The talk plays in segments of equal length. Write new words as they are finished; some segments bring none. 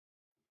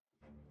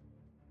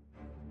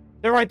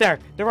They're right there.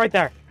 They're right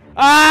there.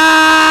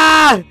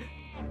 Ah!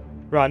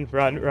 Run,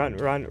 run, run,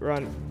 run,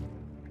 run.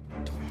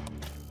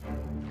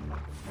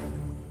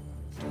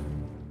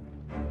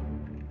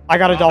 I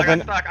got a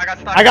dolphin. I got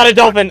stuck. I got a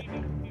dolphin.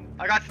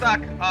 I got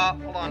stuck.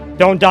 Hold on.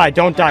 Don't die.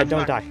 Don't die.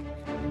 Don't die.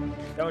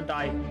 Don't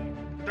die.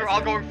 They're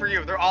all going for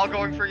you. They're all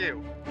going for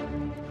you.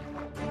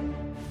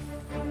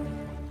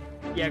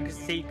 Yeah, because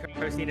see,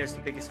 Cosino's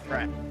the biggest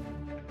threat.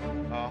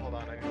 Hold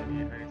on. I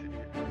need to eat.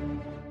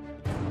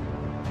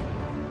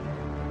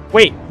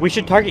 Wait, we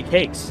should target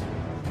Cakes.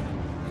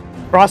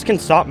 Frost can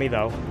stop me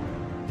though.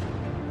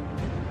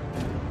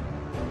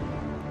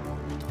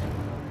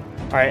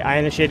 Alright, I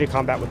initiated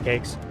combat with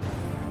Cakes.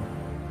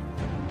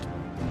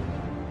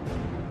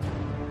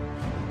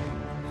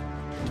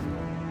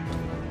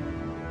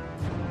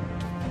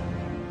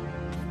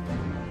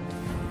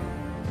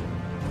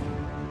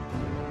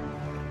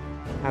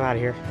 I'm out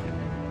of here.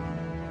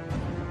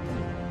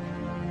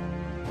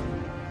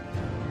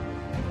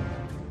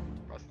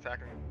 Frost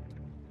attacking.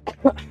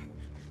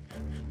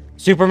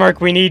 Supermark,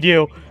 we need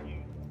you.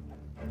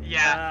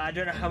 Yeah. I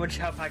don't know how much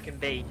help I can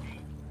be.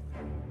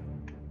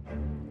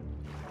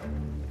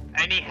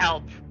 Any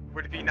help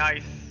would be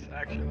nice,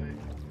 actually.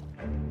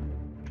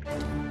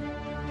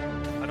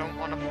 I don't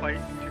want to fight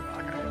too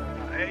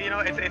much. You know,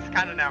 it's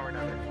kind of now or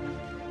never.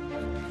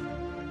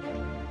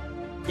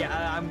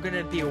 Yeah, I'm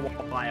gonna be a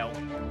while.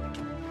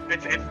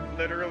 It's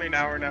literally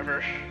now or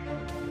never.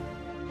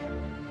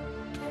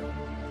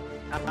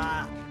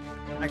 I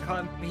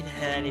can't beat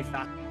it any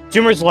faster.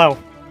 Zoomer's low.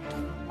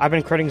 I've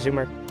been critting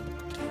Zoomer.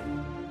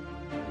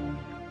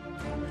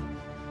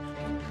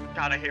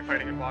 God, I hate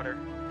fighting in water.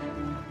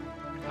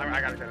 I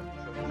gotta go.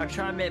 I'm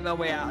trying to make my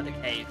way out of the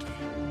cave.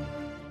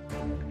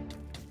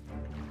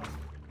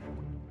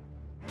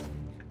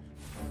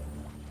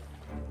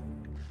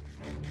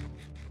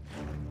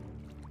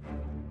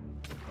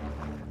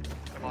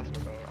 I lost my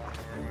bow.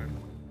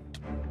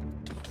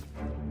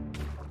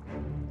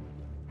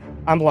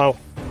 I'm low.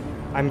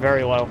 I'm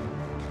very low.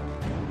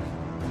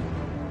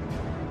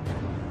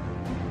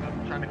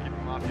 I'm trying to keep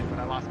him off you, but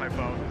I lost my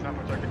bow. There's not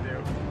much I can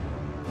do.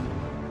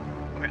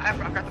 I mean,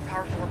 I've got the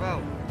power 4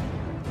 bow.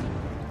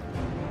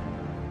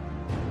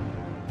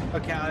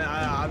 Okay,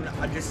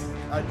 I just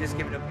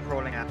give it a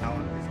crawling out.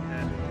 I'm just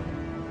gonna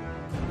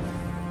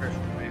first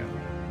way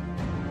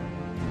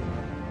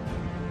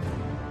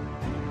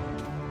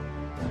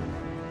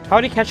up.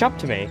 How'd he catch up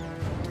to me?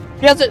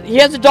 He has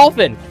a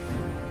dolphin.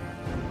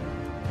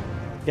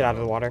 Get out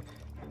of the water.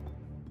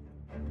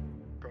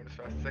 Going as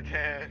fast as I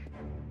can.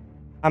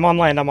 I'm on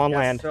land. I'm on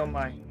land. So am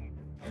I.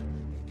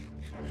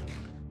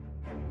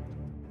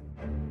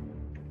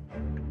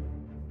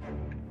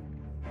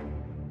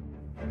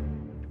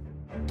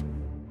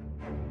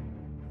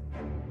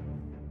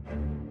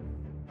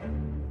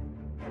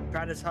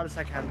 Trying as hard as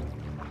I can.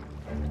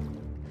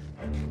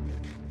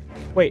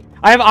 Wait,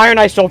 I have iron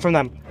I stole from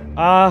them.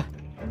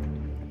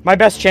 My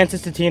best chance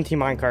is to TNT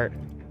minecart.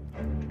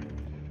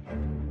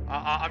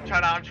 I'm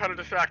trying to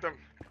distract them.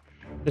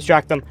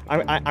 Distract them.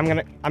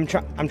 I'm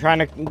trying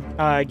to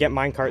get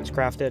minecarts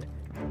crafted.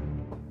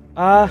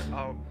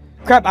 Oh,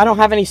 Crap! I don't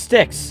have any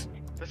sticks.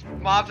 this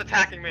mob's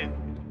attacking me.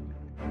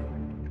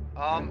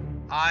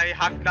 I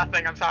have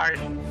nothing. I'm sorry.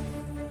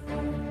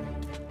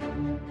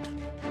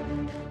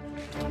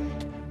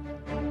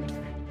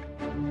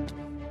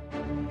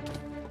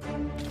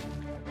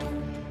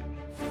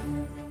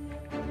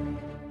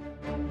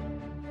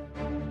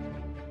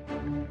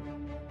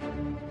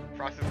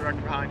 Frost is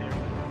directly behind you.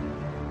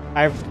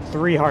 I have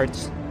 3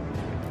 hearts.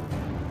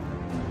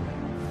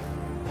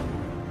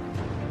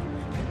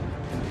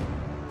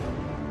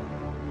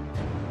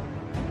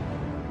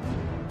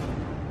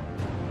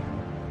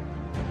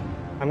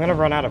 I'm gonna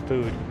run out of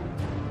food.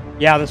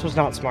 Yeah, this was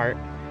not smart.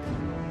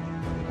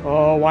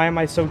 Oh, why am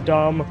I so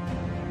dumb?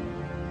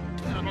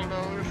 I don't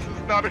know. This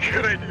is not a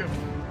good idea.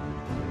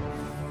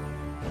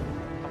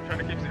 I'm trying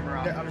to keep Zoomer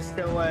off. I'm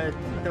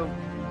still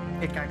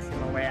pickaxing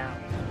my way out.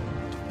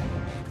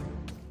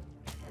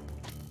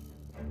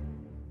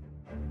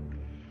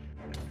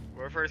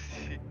 Wherever is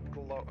he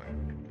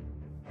glowing?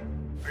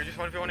 Are you just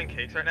 1v1ing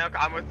Cakes right now?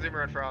 I'm with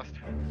Zoomer and Frost.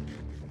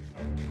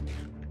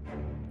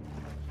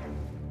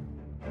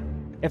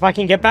 If I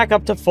can get back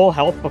up to full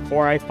health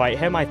before I fight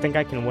him, I think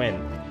I can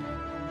win.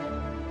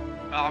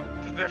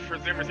 For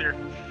Zoomer's here.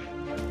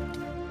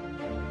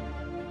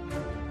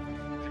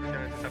 Zoomer's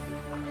gonna intercept you.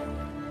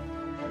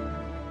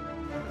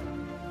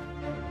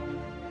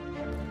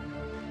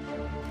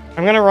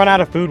 I'm gonna run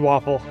out of food,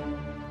 Waffle.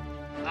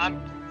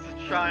 I'm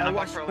trying. I'm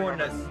watch curling over.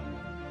 corners.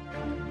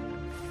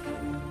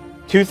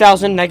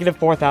 2,000, negative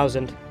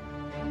 4,000.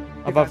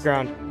 Above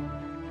ground.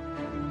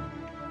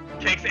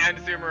 Cakes and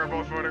Zoomer are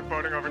both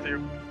boating over to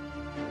you.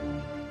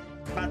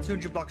 About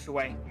 200 blocks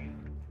away.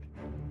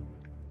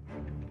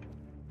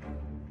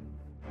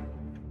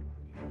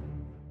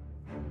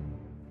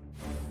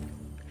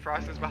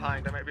 Frost is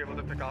behind. I might be able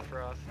to pick off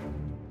for us.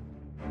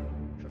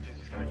 Except she's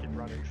just gonna keep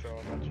running, so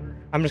I'm not sure.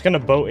 I'm just gonna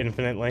boat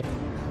infinitely.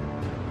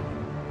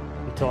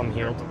 Until I'm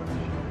healed.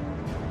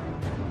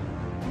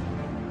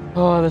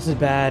 Oh, this is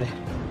bad.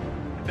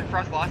 I think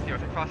Frost lost you. I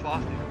think Frost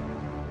lost you.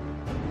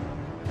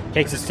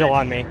 Cakes is still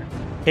on me.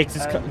 Cakes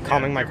is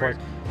calming my Super- quirk.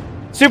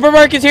 Super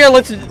Mark is here.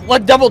 Let's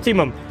double team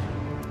him.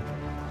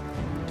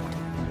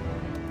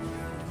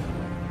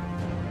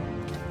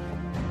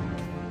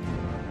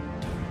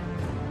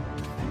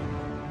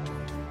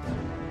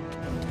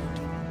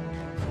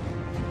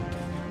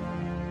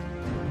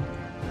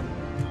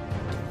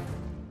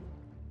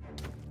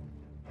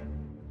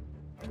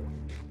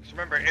 Just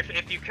remember,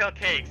 if you kill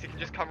Cakes, you can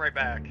just come right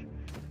back.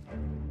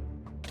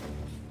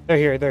 They're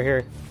here. They're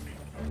here.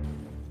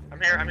 I'm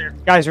here. I'm here.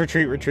 Guys,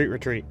 retreat, retreat,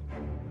 retreat.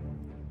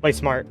 Play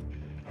smart.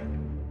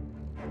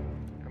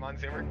 Come on,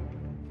 Zoomer.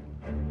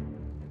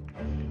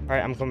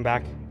 Alright, I'm coming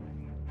back.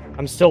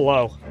 I'm still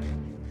low.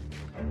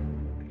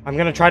 I'm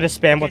gonna try to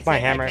spam with my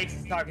hammer. Case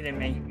is targeting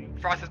me.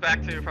 Frost is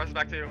back too. Frost is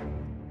back too.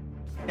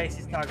 Case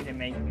is targeting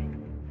me.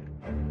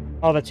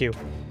 Oh, that's you.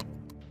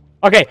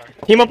 Okay,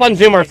 team up on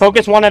Zoomer.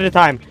 Focus one at a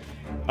time.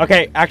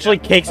 Okay, actually,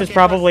 Cakes is Okay,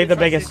 probably the Frost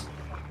biggest.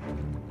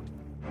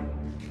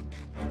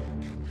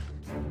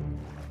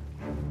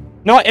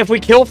 No, if we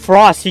kill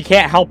Frost, he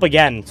can't help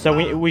again.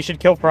 So we should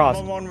kill I'm Frost.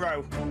 on one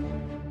row.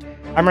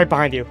 I'm right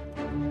behind you.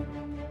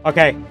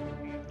 Okay. Yeah,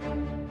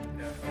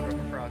 go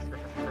for Frost. Go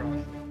for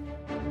Frost.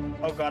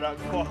 Oh god, I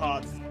got 4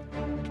 hearts.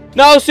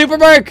 No, Super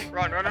Merc!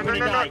 Run, run, I'm run,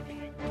 gonna run, die.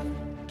 run.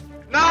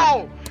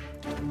 No!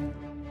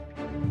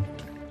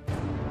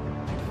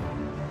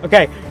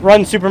 Okay,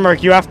 run, Super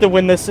Merc. You have to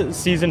win this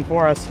season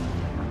for us.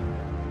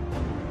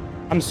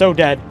 I'm so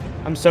dead.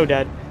 I'm so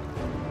dead.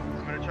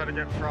 I'm gonna try to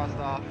get Frost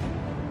off.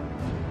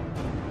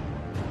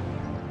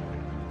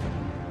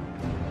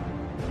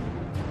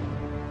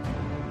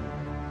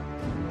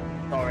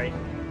 Sorry.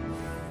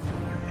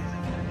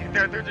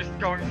 They're just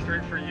going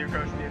straight for you,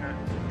 Ghostina.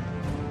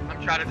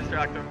 I'm trying to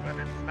distract them, but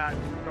it's not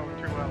going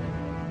too well.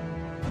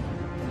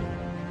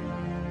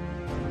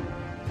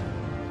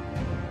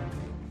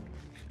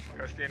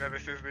 Ghostina,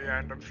 this is the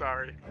end. I'm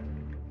sorry.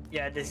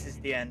 Yeah, this is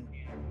the end.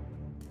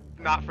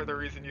 Not for the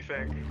reason you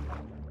think.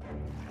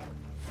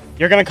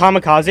 You're gonna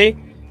kamikaze?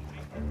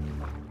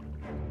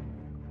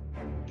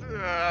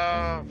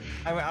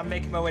 I'm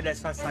making my way there as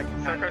fast as I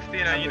can. So,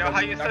 Ghostina, you know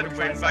how you said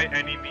win by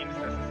any means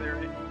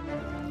necessary?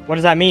 What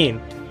does that mean?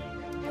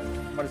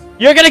 What is...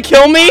 You're gonna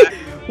kill me?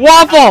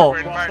 Waffle!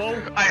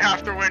 I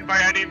have to win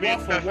by any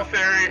means Waffle,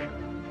 necessary.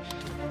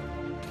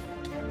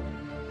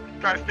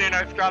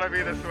 Ghostina, it's gotta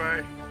be this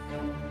way.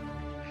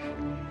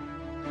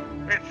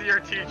 It's your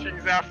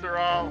teachings after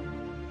all.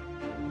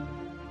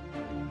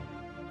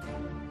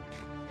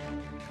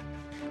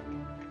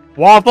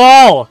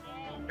 Waffle!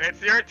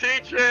 It's your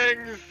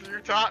teachings! You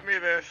taught me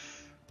this.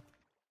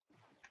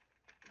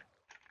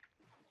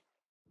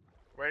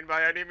 Win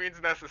by any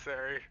means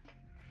necessary.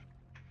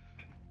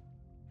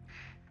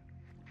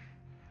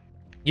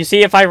 You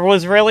see, if I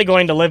was really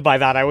going to live by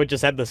that, I would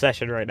just end the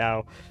session right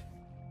now.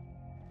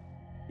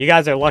 You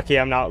guys are lucky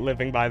I'm not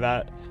living by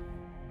that.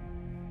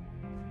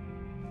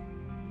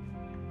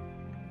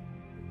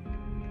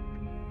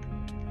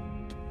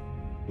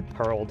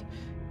 Pearled.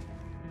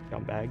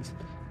 Scumbags.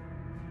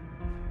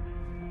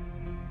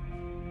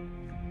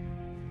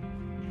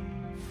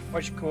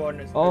 Which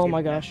coordinates? Oh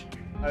my gosh.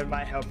 I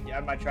might help you. I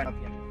might try and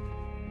help you.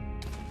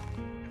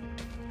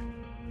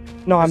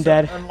 No, I'm So,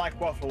 dead. Unlike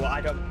Waffle,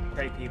 I don't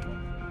betray people.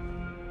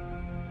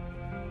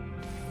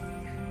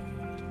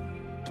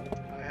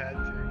 I had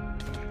to.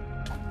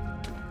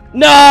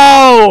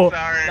 No!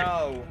 Sorry.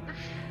 No.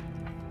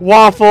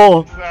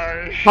 Waffle!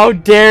 Sorry. How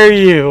dare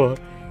you?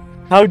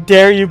 How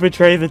dare you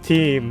betray the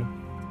team?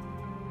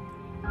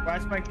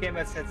 Why's my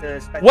gamer set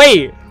to special?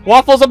 Wait!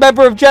 Waffle's a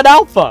member of Gen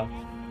Alpha!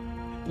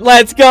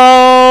 Let's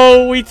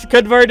go! We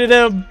converted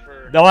him!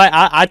 No,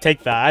 I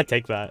take that. I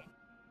take that.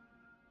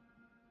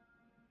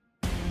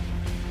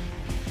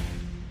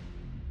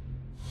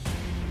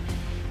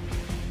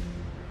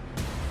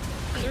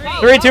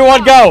 Three, two,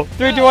 one, go!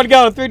 3, 2, 1,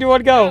 go! 3, 2,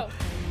 1, go!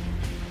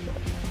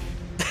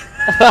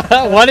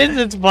 What is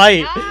this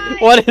fight?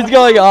 What is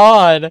going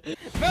on?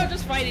 Bro,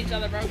 just fight each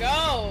other, bro.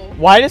 Go.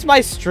 Why does my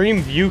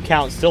stream view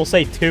count still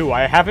say 2?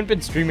 I haven't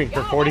been streaming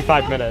for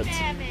 45 minutes.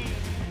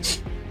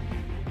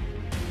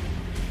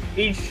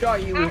 He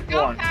shot you with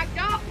one. That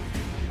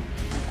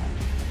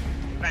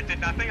did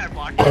nothing, I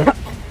blocked it.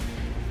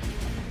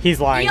 He's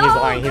lying, he's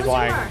lying, he's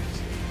lying.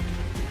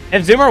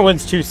 If Zoomer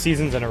wins 2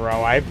 seasons in a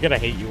row, I'm gonna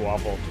hate you,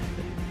 Waffle.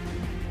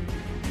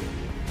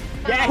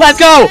 Yes. Let's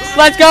go!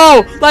 Let's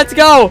go! Let's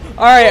go!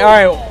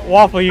 Alright,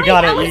 Waffle, you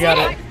got it, you got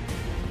it.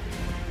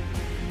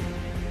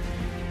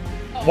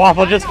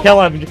 Waffle, just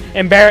kill him.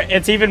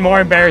 It's even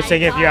more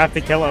embarrassing if you have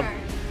to kill him.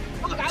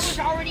 Look, I was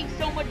already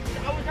so much.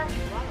 I was already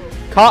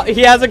low.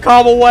 He has a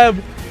cobble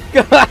web.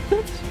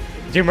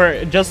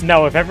 Zoomer, just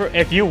know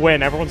if you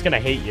win, everyone's gonna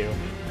hate you.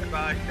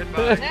 Goodbye,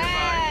 goodbye,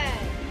 goodbye.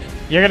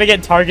 You're gonna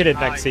get targeted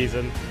next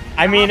season.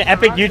 I mean,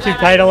 epic YouTube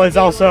title is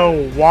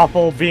also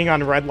Waffle being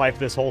on Red Life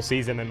this whole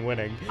season and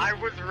winning. I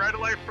was Red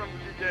Life from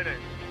the beginning.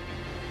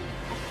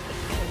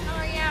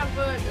 Oh yeah,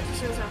 but it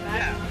just shows how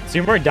bad.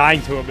 Zoomer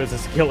dying to him is a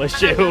skill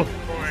issue.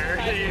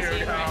 Where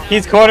you go.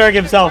 He's cornering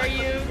himself. Where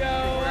you go.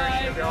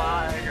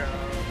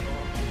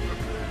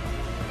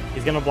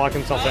 He's gonna block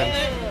himself in.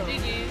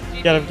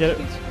 GG. Get him, get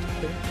him.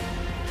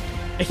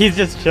 He's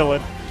just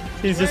chilling.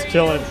 He's just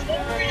chilling.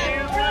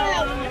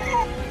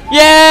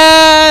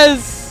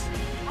 Yes!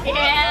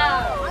 Yeah.